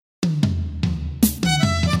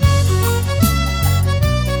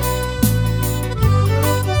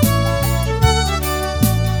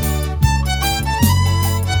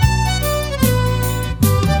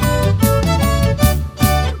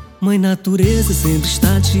Mãe natureza sempre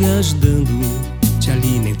está te ajudando, te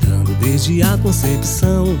alimentando desde a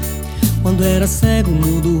concepção. Quando era cego,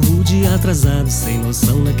 mudo, rude, atrasado, sem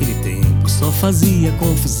noção naquele tempo, só fazia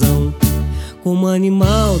confusão. Como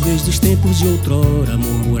animal desde os tempos de outrora,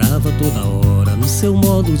 murmurava toda hora no seu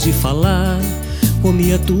modo de falar.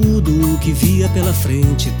 Comia tudo o que via pela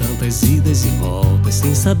frente, tantas idas e voltas,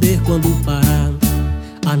 sem saber quando parar.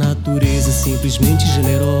 A natureza simplesmente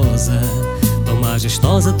generosa, tão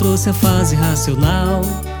majestosa, trouxe a fase racional.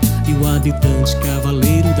 E o habitante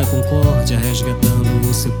cavaleiro da concórdia, resgatando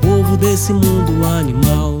o seu povo desse mundo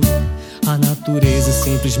animal. A natureza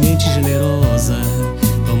simplesmente generosa,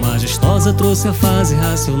 tão majestosa, trouxe a fase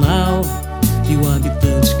racional. E o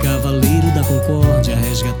habitante cavaleiro da concórdia,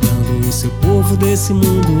 resgatando o seu povo desse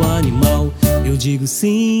mundo animal. Eu digo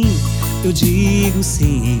sim, eu digo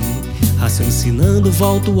sim, raciocinando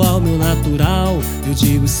volto ao meu natural. Eu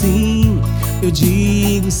digo sim, eu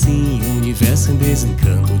digo sim, universo em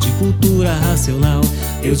desencanto de cultura racional.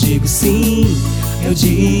 Eu digo sim, eu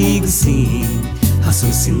digo sim,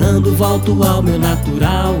 raciocinando volto ao meu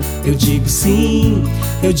natural. Eu digo sim,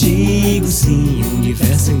 eu digo sim,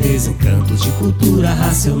 universo em desencanto de cultura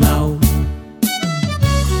racional.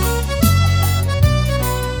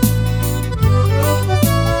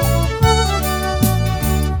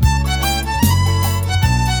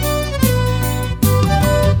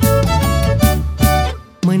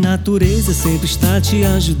 Mãe natureza sempre está te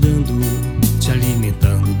ajudando, te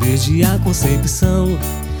alimentando desde a concepção.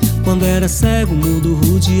 Quando era cego, mudo,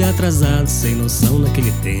 rude, atrasado, sem noção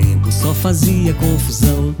naquele tempo, só fazia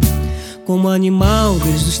confusão. Como animal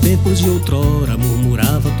desde os tempos de outrora,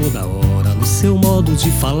 murmurava toda hora no seu modo de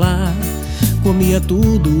falar. Comia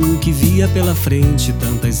tudo o que via pela frente,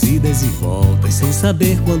 tantas idas e voltas, sem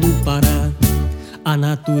saber quando parar. A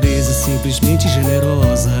natureza simplesmente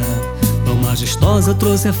generosa, tão majestosa,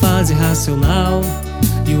 trouxe a fase racional.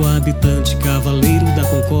 E o habitante cavaleiro da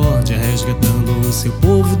concórdia, resgatando o seu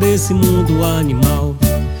povo desse mundo animal.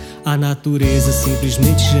 A natureza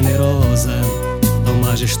simplesmente generosa, tão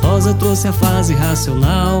majestosa, trouxe a fase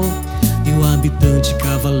racional. E o habitante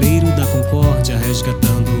cavaleiro da concórdia,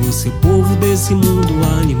 resgatando o seu povo desse mundo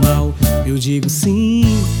animal. Eu digo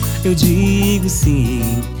sim, eu digo sim,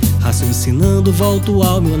 raciocinando volto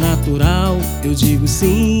ao meu natural. Eu digo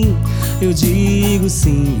sim, eu digo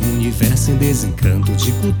sim, universo em desencanto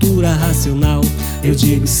de cultura racional. Eu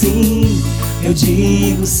digo sim, eu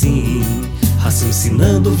digo sim,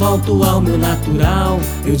 raciocinando volto ao meu natural.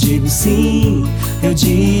 Eu digo sim, eu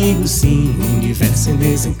digo sim, universo em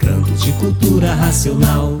desencanto de cultura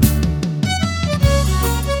racional.